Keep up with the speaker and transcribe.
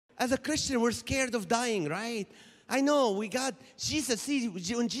As a Christian, we're scared of dying, right? I know, we got Jesus. See,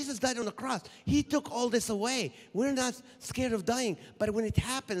 when Jesus died on the cross, He took all this away. We're not scared of dying. But when it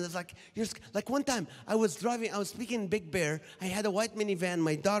happens, it's like, like one time, I was speaking in Big Bear. I had a white minivan.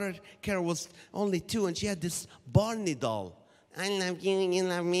 My daughter, Carol, was only 2, and she had this Barney doll. I love you, you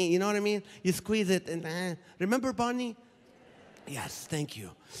love me. You know what I mean? You squeeze it, and remember Barney? Yes, thank you.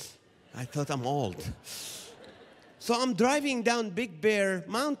 I thought I'm old. So I'm driving down Big Bear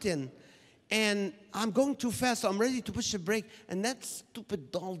Mountain, and I'm going too fast, so I'm ready to push the brake, and that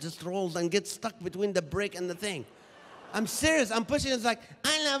stupid doll just rolls and gets stuck between the brake and the thing. I'm serious. I'm pushing. It's like,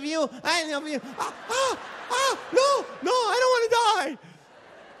 I love you. I love you. No, I don't want to die.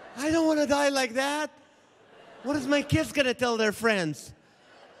 I don't want to die like that. What is my kids going to tell their friends?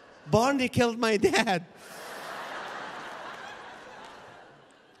 Barney killed my dad.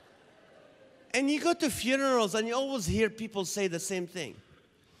 And you go to funerals, and you always hear people say the same thing.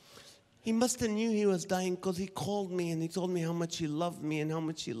 He must have knew he was dying because he called me and he told me how much he loved me and how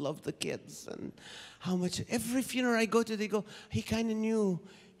much he loved the kids and how much. Every funeral I go to, they go, he kind of knew.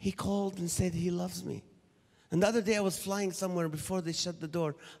 He called and said he loves me. And the other day I was flying somewhere before they shut the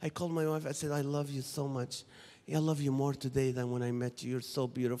door. I called my wife. I said, I love you so much. I love you more today than when I met you. You're so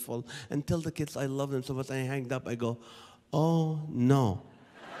beautiful. And tell the kids I love them so much. I hanged up. I go, oh, no.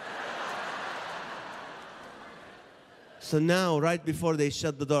 So now, right before they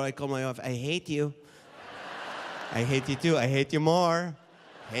shut the door, I call my wife. I hate you. I hate you too. I hate you more.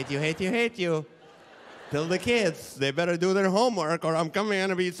 Hate you, hate you, hate you. Tell the kids they better do their homework or I'm going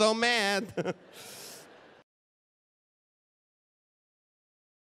to be so mad.